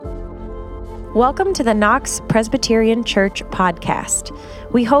Welcome to the Knox Presbyterian Church podcast.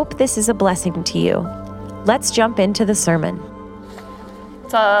 We hope this is a blessing to you. Let's jump into the sermon.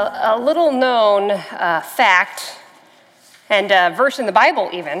 It's a little known fact and a verse in the Bible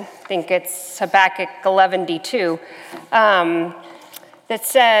even, I think it's Habakkuk 11:2, that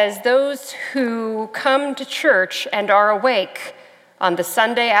says, those who come to church and are awake on the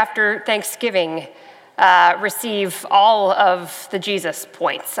Sunday after Thanksgiving receive all of the Jesus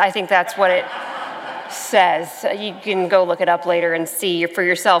points. I think that's what it says. You can go look it up later and see for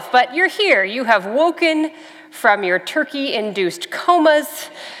yourself. But you're here. You have woken from your turkey-induced comas.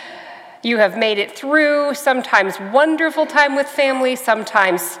 You have made it through sometimes wonderful time with family,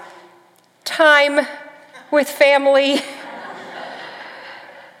 sometimes time with family.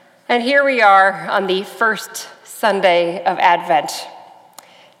 And here we are on the first Sunday of Advent.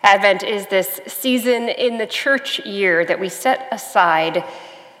 Advent is this season in the church year that we set aside,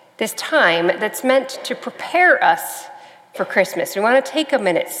 this time that's meant to prepare us for Christmas. We want to take a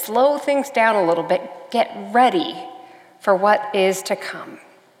minute, slow things down a little bit, get ready for what is to come.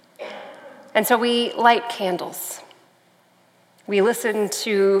 And so we light candles. We listen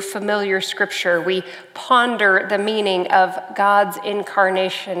to familiar scripture. We ponder the meaning of God's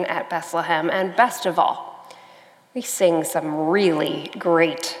incarnation at Bethlehem. And best of all, we sing some really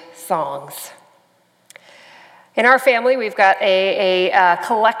great songs. In our family, we've got a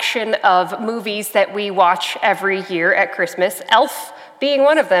collection of movies that we watch every year at Christmas, Elf being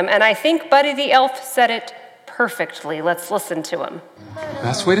one of them. And I think Buddy the Elf said it perfectly. Let's listen to him. The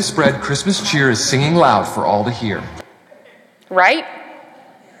best way to spread Christmas cheer is singing loud for all to hear. Right?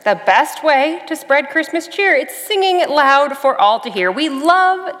 The best way to spread Christmas cheer, it's singing it loud for all to hear. We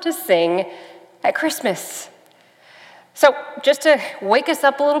love to sing at Christmas. So just to wake us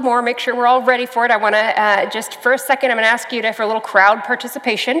up a little more, make sure we're all ready for it, I want to just for a second, I'm going to ask you for a little crowd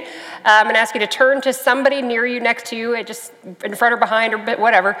participation. I'm going to ask you to turn to somebody near you, next to you, just in front or behind or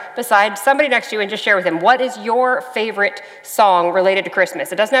whatever, beside somebody next to you, and just share with them, what is your favorite song related to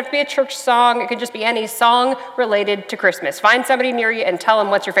Christmas? It doesn't have to be a church song. It could just be any song related to Christmas. Find somebody near you and tell them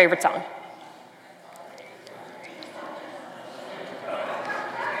what's your favorite song.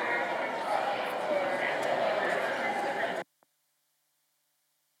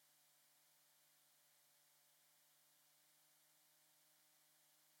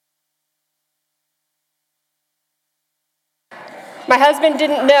 My husband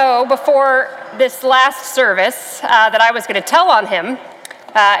didn't know before this last service that I was going to tell on him,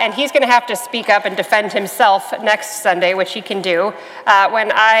 and he's going to have to speak up and defend himself next Sunday, which he can do, when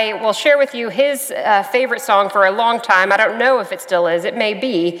I will share with you his favorite song for a long time. I don't know if it still is. It may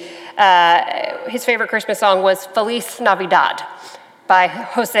be. His favorite Christmas song was Feliz Navidad by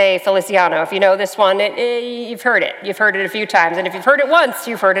Jose Feliciano. If you know this one, you've heard it. You've heard it a few times, and if you've heard it once,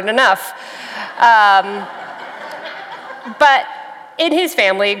 you've heard it enough. But in his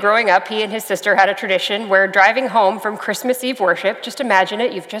family, growing up, he and his sister had a tradition where driving home from Christmas Eve worship, just imagine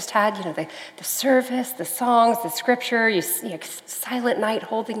it, you've just had, the service, the songs, the scripture, silent night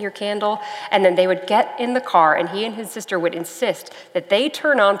holding your candle, and then they would get in the car, and he and his sister would insist that they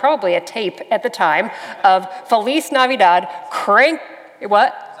turn on probably a tape at the time of Feliz Navidad,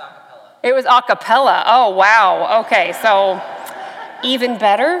 what? It was a cappella. Oh, wow. Okay, so even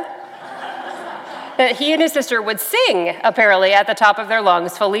better. That he and his sister would sing, apparently, at the top of their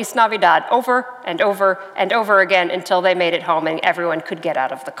lungs, Feliz Navidad, over and over and over again until they made it home and everyone could get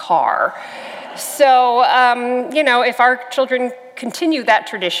out of the car. So, if our children continue that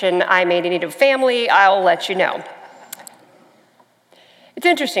tradition, I may need a family, I'll let you know. It's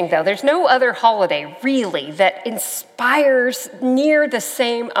interesting, though, there's no other holiday, really, that inspires near the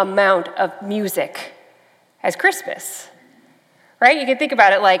same amount of music as Christmas. Right? You can think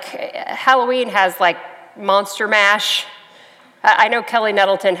about it like Halloween has like Monster Mash. I know Kelly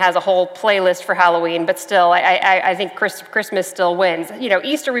Nettleton has a whole playlist for Halloween, but still, I think Christmas still wins.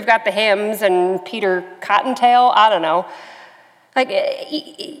 Easter, we've got the hymns and Peter Cottontail. I don't know.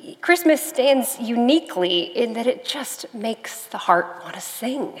 Christmas stands uniquely in that it just makes the heart want to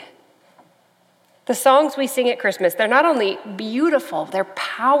sing. The songs we sing at Christmas, they're not only beautiful, they're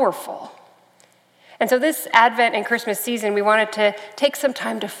powerful. And so this Advent and Christmas season, we wanted to take some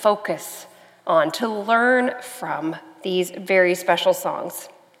time to focus on, to learn from these very special songs.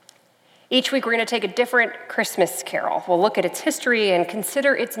 Each week, we're going to take a different Christmas carol. We'll look at its history and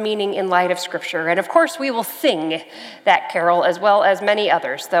consider its meaning in light of Scripture. And of course, we will sing that carol as well as many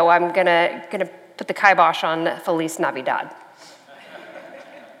others, though I'm going to put the kibosh on Feliz Navidad.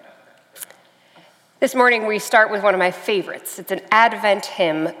 This morning, we start with one of my favorites. It's an Advent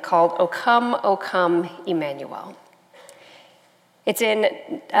hymn called O Come, Emmanuel. It's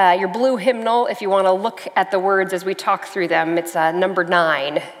in your blue hymnal if you want to look at the words as we talk through them. It's number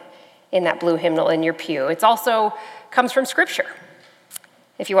 9 in that blue hymnal in your pew. It also comes from Scripture,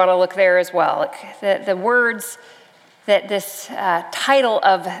 if you want to look there as well. The words that this title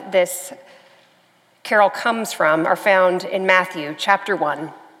of this carol comes from are found in Matthew chapter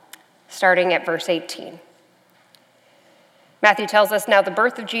 1, starting at verse 18. Matthew tells us, "Now the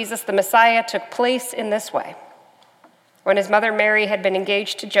birth of Jesus, the Messiah, took place in this way. When his mother Mary had been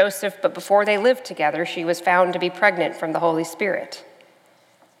engaged to Joseph, but before they lived together, she was found to be pregnant from the Holy Spirit.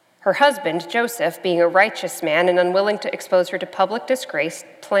 Her husband, Joseph, being a righteous man and unwilling to expose her to public disgrace,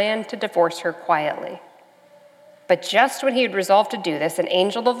 planned to divorce her quietly. But just when he had resolved to do this, an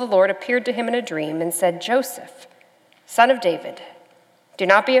angel of the Lord appeared to him in a dream and said, 'Joseph, son of David, do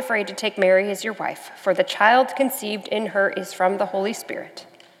not be afraid to take Mary as your wife, for the child conceived in her is from the Holy Spirit.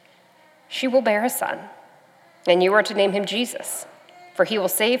 She will bear a son, and you are to name him Jesus, for he will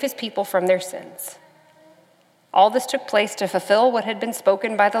save his people from their sins.' All this took place to fulfill what had been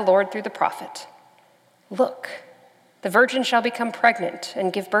spoken by the Lord through the prophet. 'Look, the virgin shall become pregnant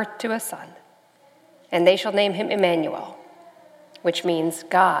and give birth to a son, and they shall name him Emmanuel,' which means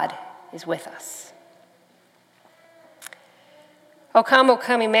God is with us." O Come,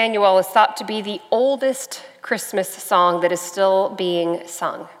 Emmanuel is thought to be the oldest Christmas song that is still being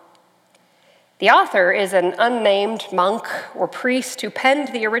sung. The author is an unnamed monk or priest who penned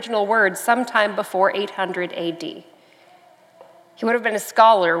the original words sometime before 800 AD. He would have been a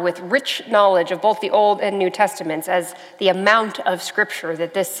scholar with rich knowledge of both the Old and New Testaments, as the amount of scripture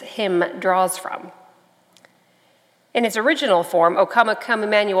that this hymn draws from. In its original form, O Come,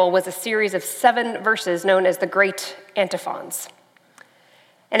 Emmanuel was a series of 7 verses known as the Great Antiphons.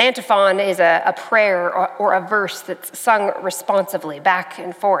 An antiphon is a prayer or a verse that's sung responsively back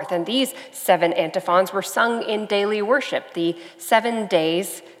and forth. And these 7 antiphons were sung in daily worship, the 7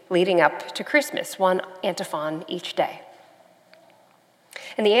 days leading up to Christmas, one antiphon each day.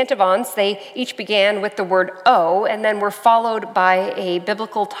 And the antiphons, they each began with the word O, and then were followed by a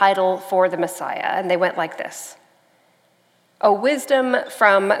biblical title for the Messiah. And they went like this: "O wisdom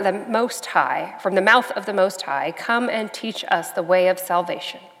from the Most High, from the mouth of the Most High, come and teach us the way of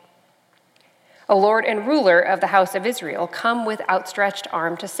salvation. O Lord and ruler of the house of Israel, come with outstretched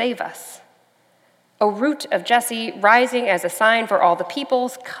arm to save us. O root of Jesse, rising as a sign for all the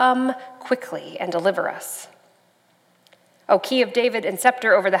peoples, come quickly and deliver us. O key of David and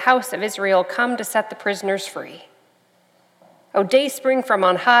scepter over the house of Israel, come to set the prisoners free. O dayspring from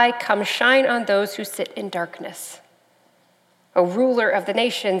on high, come shine on those who sit in darkness. O ruler of the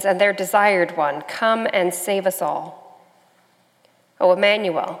nations and their desired one, come and save us all. O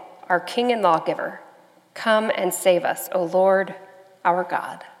Emmanuel, our King and lawgiver, come and save us, O Lord, our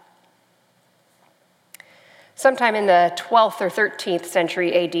God." Sometime in the 12th or 13th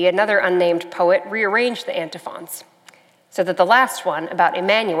century AD, another unnamed poet rearranged the antiphons so that the last one about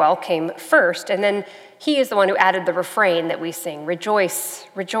Emmanuel came first, and then he is the one who added the refrain that we sing, "Rejoice,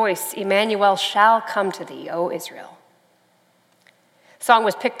 rejoice, Emmanuel shall come to thee, O Israel." The song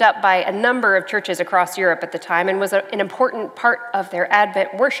was picked up by a number of churches across Europe at the time and was an important part of their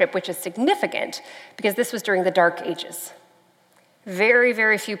Advent worship, which is significant because this was during the Dark Ages. Very,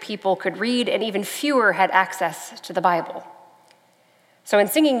 very few people could read, and even fewer had access to the Bible. So in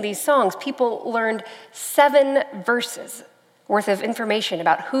singing these songs, people learned 7 verses worth of information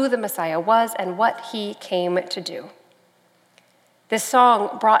about who the Messiah was and what he came to do. This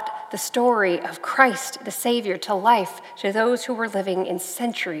song brought the story of Christ, the Savior, to life to those who were living in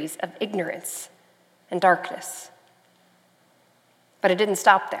centuries of ignorance and darkness. But it didn't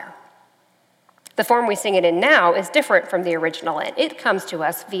stop there. The form we sing it in now is different from the original, and it comes to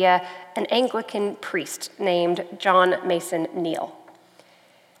us via an Anglican priest named John Mason Neale.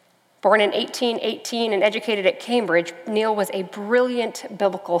 Born in 1818 and educated at Cambridge, Neale was a brilliant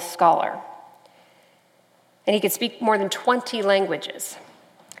biblical scholar, and he could speak more than 20 languages.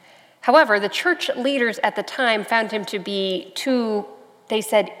 However, the church leaders at the time found him to be too, they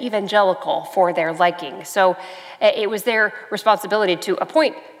said, evangelical for their liking. So it was their responsibility to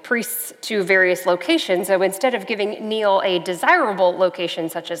appoint priests to various locations. So instead of giving Neale a desirable location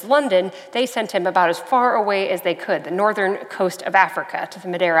such as London, they sent him about as far away as they could, the northern coast of Africa, to the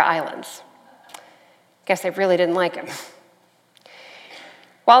Madeira Islands. Guess they really didn't like him.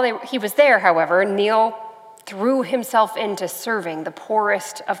 While he was there, however, Neale threw himself into serving the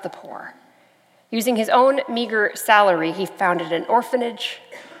poorest of the poor. Using his own meager salary, he founded an orphanage,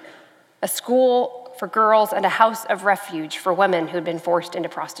 a school for girls, and a house of refuge for women who had been forced into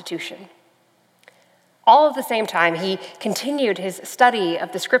prostitution. All at the same time, he continued his study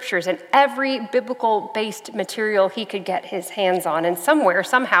of the scriptures and every biblical-based material he could get his hands on. And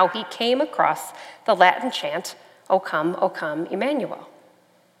somehow, he came across the Latin chant, O come, Emmanuel.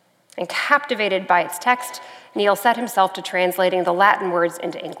 And captivated by its text, Neil set himself to translating the Latin words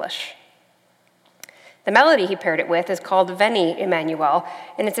into English. The melody he paired it with is called Veni, Emmanuel,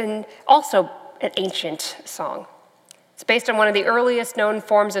 and it's also an ancient song. It's based on one of the earliest known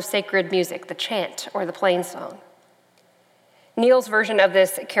forms of sacred music, the chant or the plain song. Neil's version of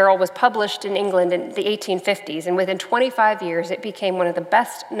this carol was published in England in the 1850s, and within 25 years, it became one of the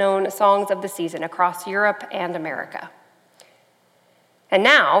best-known songs of the season across Europe and America. And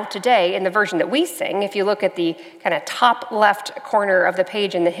now, today, in the version that we sing, if you look at the kind of top left corner of the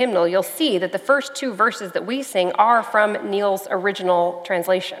page in the hymnal, you'll see that the first two verses that we sing are from Neil's original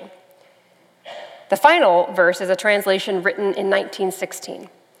translation. The final verse is a translation written in 1916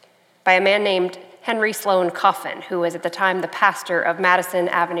 by a man named Henry Sloane Coffin, who was at the time the pastor of Madison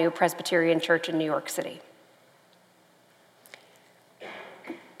Avenue Presbyterian Church in New York City.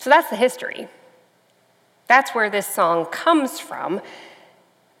 So that's the history. That's where this song comes from.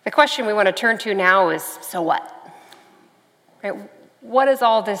 The question we want to turn to now is, so what? Right? What does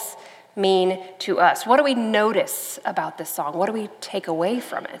all this mean to us? What do we notice about this song? What do we take away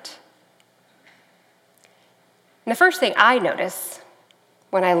from it? And the first thing I notice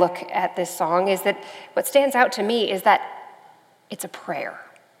when I look at this song is that what stands out to me is that it's a prayer.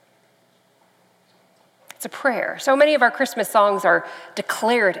 It's a prayer. So many of our Christmas songs are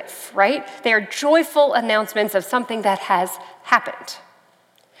declarative, right? They are joyful announcements of something that has happened.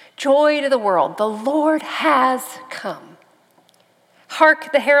 Joy to the world, the Lord has come.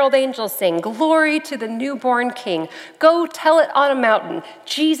 Hark, the herald angels sing, glory to the newborn King. Go tell it on a mountain,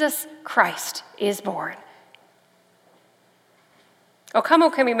 Jesus Christ is born. O come,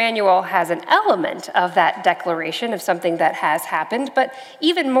 Emmanuel has an element of that declaration of something that has happened, but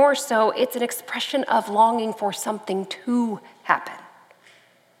even more so, it's an expression of longing for something to happen.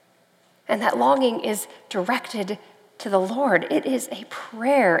 And that longing is directed to the Lord. It is a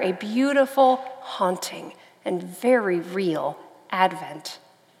prayer, a beautiful, haunting, and very real Advent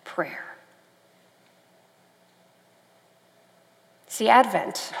prayer. See,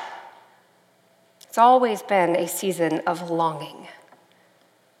 Advent, it's always been a season of longing.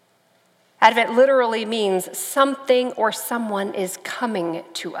 Advent literally means something or someone is coming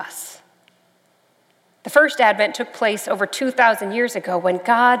to us. The first Advent took place over 2,000 years ago when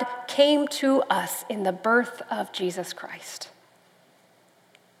God came to us in the birth of Jesus Christ.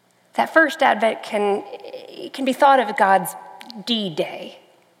 That first Advent can be thought of as God's D-Day,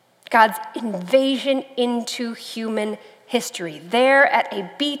 God's invasion into human history. There at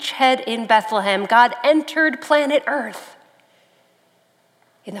a beachhead in Bethlehem, God entered planet Earth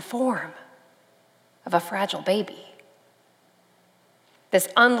in the form of a fragile baby. This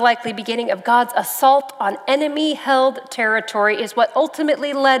unlikely beginning of God's assault on enemy-held territory is what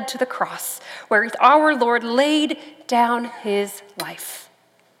ultimately led to the cross, where our Lord laid down his life.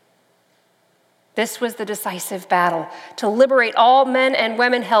 This was the decisive battle to liberate all men and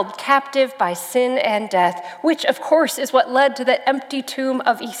women held captive by sin and death, which, of course, is what led to the empty tomb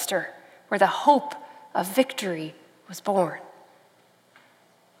of Easter, where the hope of victory was born.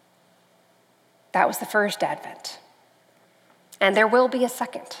 That was the first Advent. And there will be a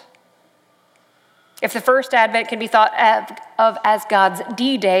second. If the first Advent can be thought of as God's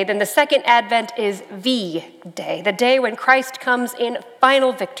D-Day, then the second Advent is V-Day, the day when Christ comes in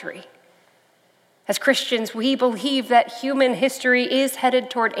final victory. As Christians, we believe that human history is headed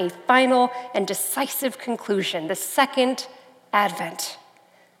toward a final and decisive conclusion, the second Advent,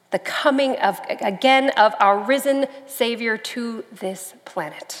 the coming again of our risen Savior to this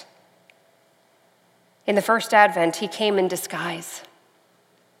planet. In the first Advent, he came in disguise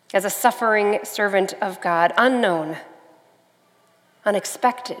as a suffering servant of God, unknown,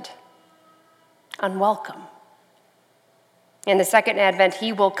 unexpected, unwelcome. In the second Advent,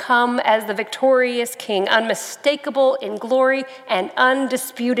 he will come as the victorious King, unmistakable in glory and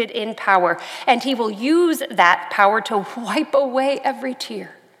undisputed in power, and he will use that power to wipe away every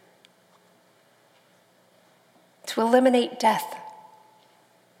tear, to eliminate death,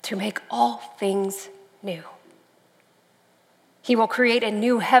 to make all things new. He will create a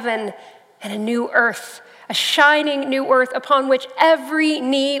new heaven and a new earth, a shining new earth upon which every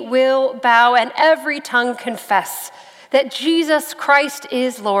knee will bow and every tongue confess that Jesus Christ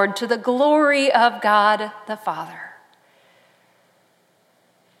is Lord, to the glory of God the Father.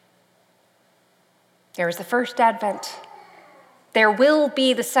 There is the first Advent. There will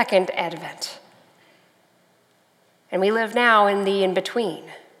be the second Advent. And we live now in the in-between.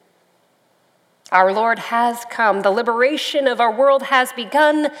 Our Lord has come. The liberation of our world has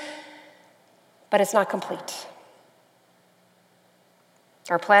begun, but it's not complete.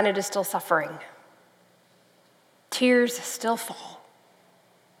 Our planet is still suffering. Tears still fall.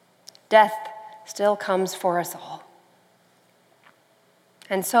 Death still comes for us all.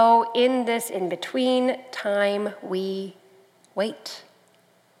 And so in this in-between time, we wait.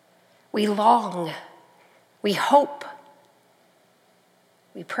 We long. We hope.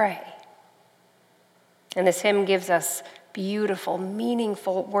 We pray. And this hymn gives us beautiful,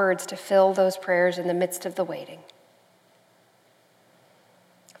 meaningful words to fill those prayers in the midst of the waiting.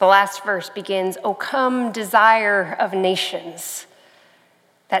 The last verse begins, "O come, desire of nations."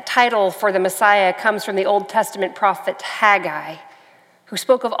 That title for the Messiah comes from the Old Testament prophet Haggai, who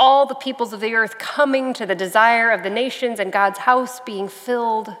spoke of all the peoples of the earth coming to the desire of the nations and God's house being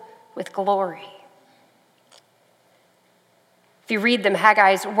filled with glory. If you read them,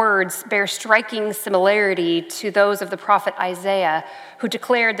 Haggai's words bear striking similarity to those of the prophet Isaiah, who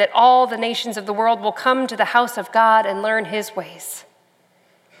declared that all the nations of the world will come to the house of God and learn his ways.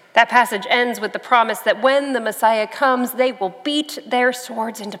 That passage ends with the promise that when the Messiah comes, they will beat their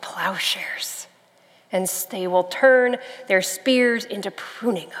swords into plowshares, and they will turn their spears into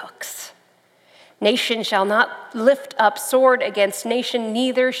pruning hooks. Nation shall not lift up sword against nation,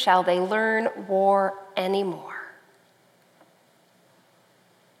 neither shall they learn war anymore.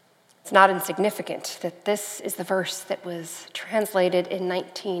 It's not insignificant that this is the verse that was translated in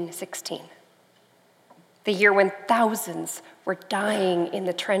 1916, the year when thousands were dying in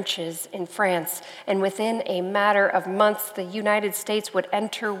the trenches in France, and within a matter of months, the United States would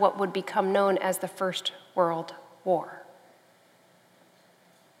enter what would become known as the First World War.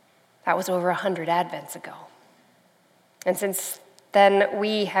 That was over 100 Advents ago. And since then,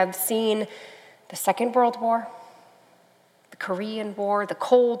 we have seen the Second World War, the Korean War, the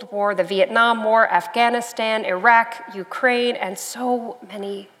Cold War, the Vietnam War, Afghanistan, Iraq, Ukraine, and so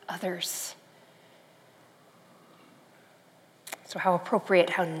many others. So how appropriate,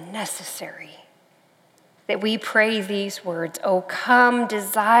 how necessary that we pray these words, "O come,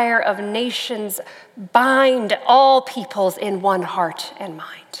 desire of nations, bind all peoples in one heart and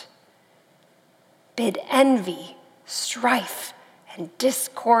mind. Bid envy, strife, and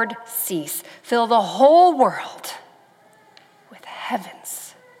discord cease. Fill the whole world with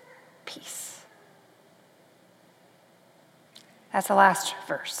heaven's peace." That's the last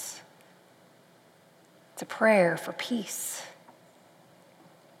verse. It's a prayer for peace.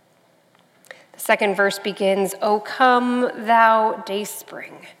 The second verse begins, "O come, thou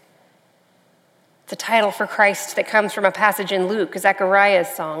dayspring." It's a title for Christ that comes from a passage in Luke, Zechariah's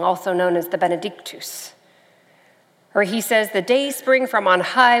song, also known as the Benedictus, where he says, "The dayspring from on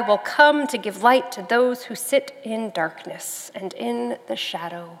high will come to give light to those who sit in darkness and in the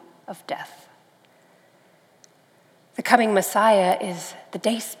shadow of death." The coming Messiah is the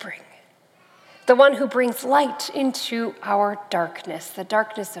dayspring, the one who brings light into our darkness, the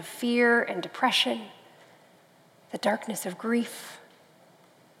darkness of fear and depression, the darkness of grief,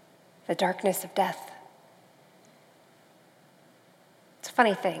 the darkness of death. It's a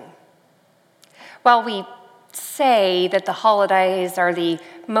funny thing. While we say that the holidays are the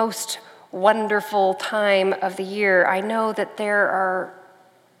most wonderful time of the year, I know that there are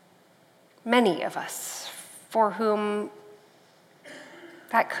many of us for whom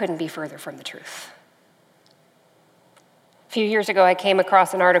that couldn't be further from the truth. A few years ago, I came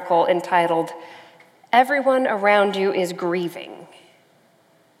across an article entitled, "Everyone Around You is Grieving.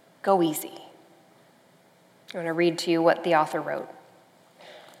 Go Easy." I'm going to read to you what the author wrote.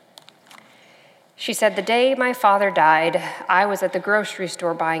 She said, "The day my father died, I was at the grocery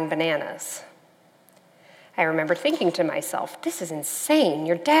store buying bananas. I remember thinking to myself, this is insane.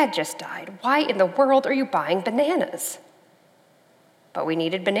 Your dad just died. Why in the world are you buying bananas? But we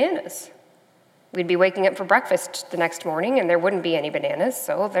needed bananas. We'd be waking up for breakfast the next morning and there wouldn't be any bananas,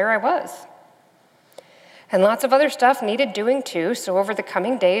 so there I was. And lots of other stuff needed doing too, so over the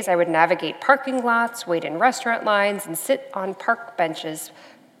coming days I would navigate parking lots, wait in restaurant lines, and sit on park benches,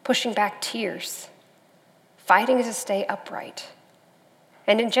 pushing back tears, fighting to stay upright,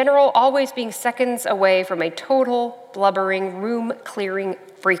 and in general always being seconds away from a total, blubbering, room-clearing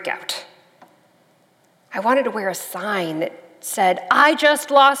freakout. I wanted to wear a sign that said, 'I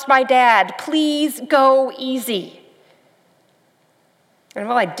just lost my dad, please go easy.' And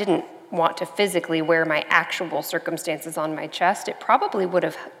while I didn't want to physically wear my actual circumstances on my chest, it probably would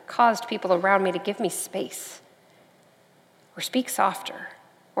have caused people around me to give me space, or speak softer,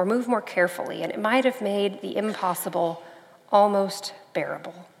 or move more carefully, and it might have made the impossible almost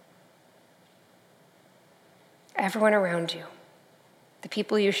bearable. Everyone around you, The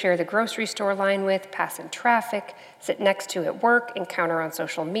people you share the grocery store line with, pass in traffic, sit next to at work, encounter on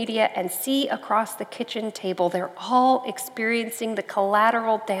social media, and see across the kitchen table, they're all experiencing the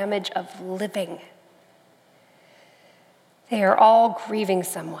collateral damage of living. They are all grieving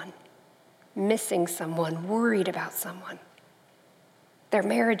someone, missing someone, worried about someone. Their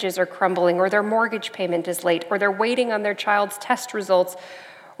marriages are crumbling, or their mortgage payment is late, or they're waiting on their child's test results,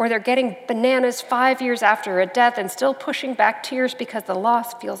 or they're getting bananas 5 years after a death and still pushing back tears because the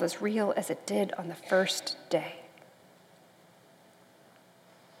loss feels as real as it did on the first day.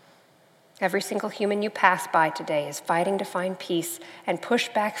 Every single human you pass by today is fighting to find peace and push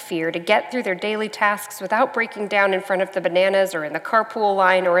back fear to get through their daily tasks without breaking down in front of the bananas or in the carpool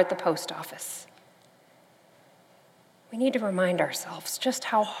line or at the post office. We need to remind ourselves just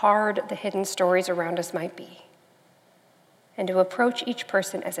how hard the hidden stories around us might be, and to approach each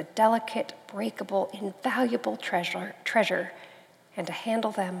person as a delicate, breakable, invaluable treasure, and to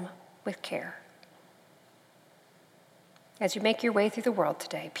handle them with care. As you make your way through the world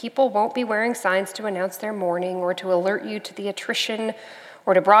today, people won't be wearing signs to announce their mourning or to alert you to the attrition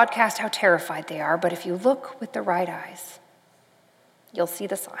or to broadcast how terrified they are, but if you look with the right eyes, you'll see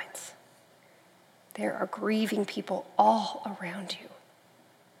the signs. There are grieving people all around you.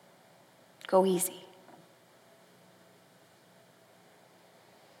 Go easy.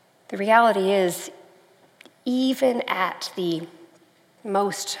 The reality is, even at the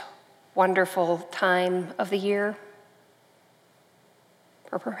most wonderful time of the year,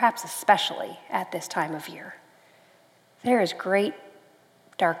 or perhaps especially at this time of year, there is great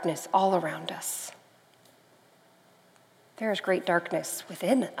darkness all around us. There is great darkness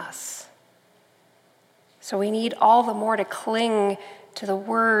within us. So we need all the more to cling to the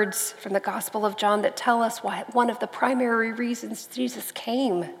words from the Gospel of John that tell us why one of the primary reasons Jesus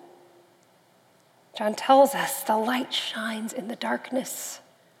came. John tells us the light shines in the darkness,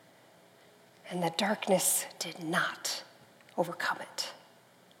 and the darkness did not overcome it.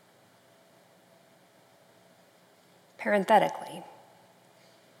 Parenthetically,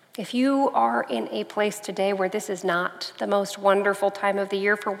 if you are in a place today where this is not the most wonderful time of the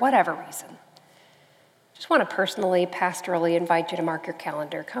year for whatever reason, I just want to personally, pastorally invite you to mark your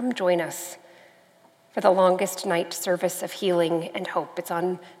calendar. Come join us for the longest night service of healing and hope. It's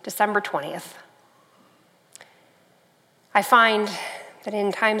on December 20th. I find that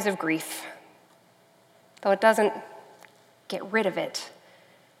in times of grief, though it doesn't get rid of it,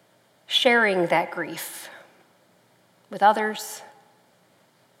 sharing that grief with others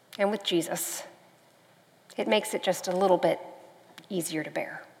and with Jesus, it makes it just a little bit easier to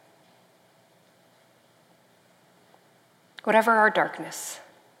bear. Whatever our darkness,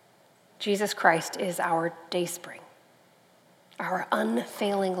 Jesus Christ is our dayspring, our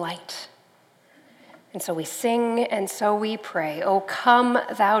unfailing light. And so we sing and so we pray, "O come,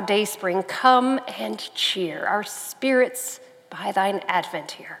 thou dayspring, come and cheer our spirits by thine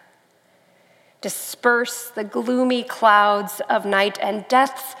advent here. Disperse the gloomy clouds of night and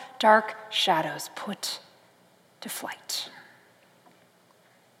death's dark shadows put to flight."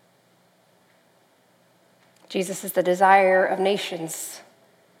 Jesus is the desire of nations.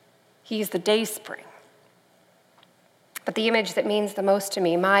 He is the dayspring. But the image that means the most to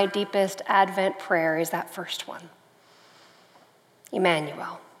me, my deepest Advent prayer, is that first one.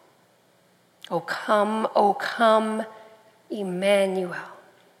 Emmanuel. O come, Emmanuel.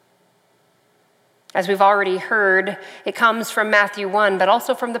 As we've already heard, it comes from Matthew 1, but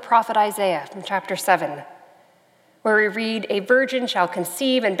also from the prophet Isaiah from chapter 7, where we read, "A virgin shall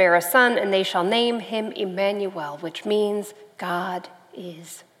conceive and bear a son, and they shall name him Emmanuel," which means God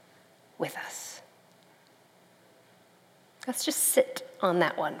is with us. Let's just sit on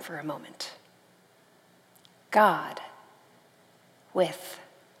that one for a moment. God with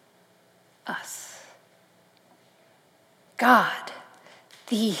us. God,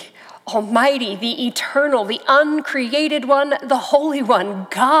 the Almighty, the Eternal, the Uncreated One, the Holy One,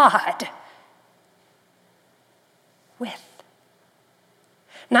 God with.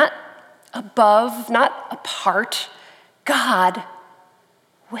 Not above, not apart, God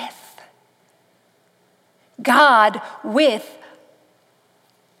with. God with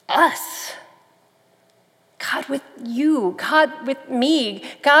us. God with you, God with me,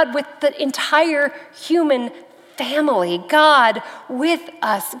 God with the entire human family, God with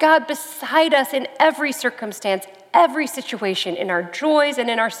us, God beside us in every circumstance, every situation, in our joys and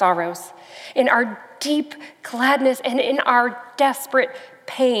in our sorrows, in our deep gladness and in our desperate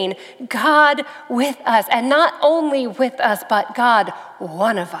pain. God with us, and not only with us, but God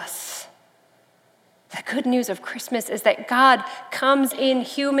one of us. The good news of Christmas is that God comes in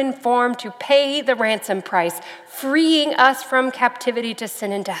human form to pay the ransom price, freeing us from captivity to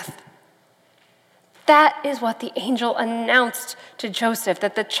sin and death. That is what the angel announced to Joseph,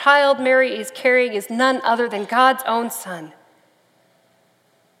 that the child Mary is carrying is none other than God's own son.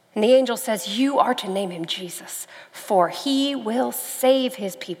 And the angel says, you are to name him Jesus, for he will save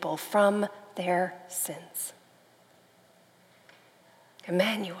his people from their sins.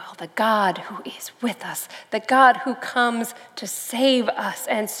 Emmanuel, the God who is with us, the God who comes to save us.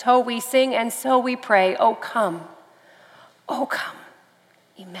 And so we sing and so we pray, O come,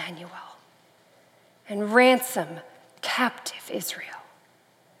 Emmanuel, and ransom captive Israel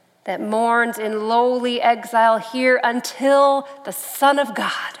that mourns in lowly exile here until the Son of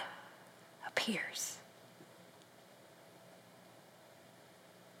God appears.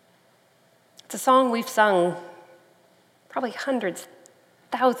 It's a song we've sung probably hundreds,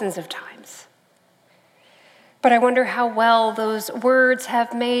 thousands of times. But I wonder how well those words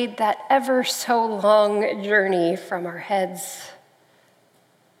have made that ever so long journey from our heads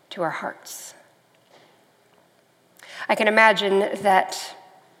to our hearts. I can imagine that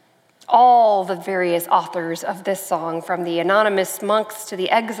all the various authors of this song, from the anonymous monks to the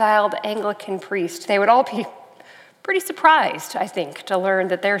exiled Anglican priest, they would all be pretty surprised, I think, to learn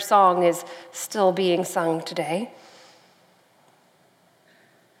that their song is still being sung today.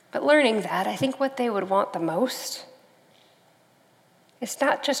 But learning that, I think what they would want the most is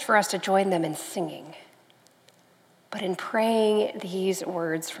not just for us to join them in singing, but in praying these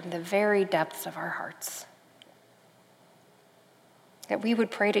words from the very depths of our hearts. That we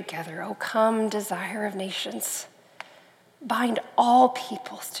would pray together, O come, desire of nations, bind all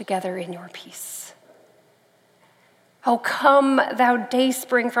peoples together in your peace. O come, thou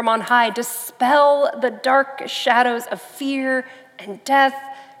dayspring from on high, dispel the dark shadows of fear and death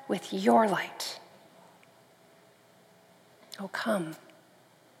with your light. O come,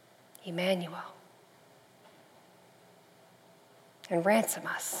 Emmanuel, and ransom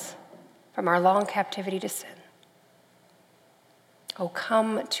us from our long captivity to sin. O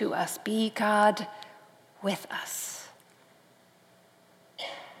come to us, be God with us.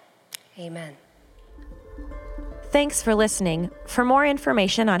 Amen. Thanks for listening. For more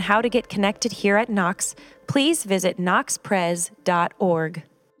information on how to get connected here at Knox, please visit knoxpres.org.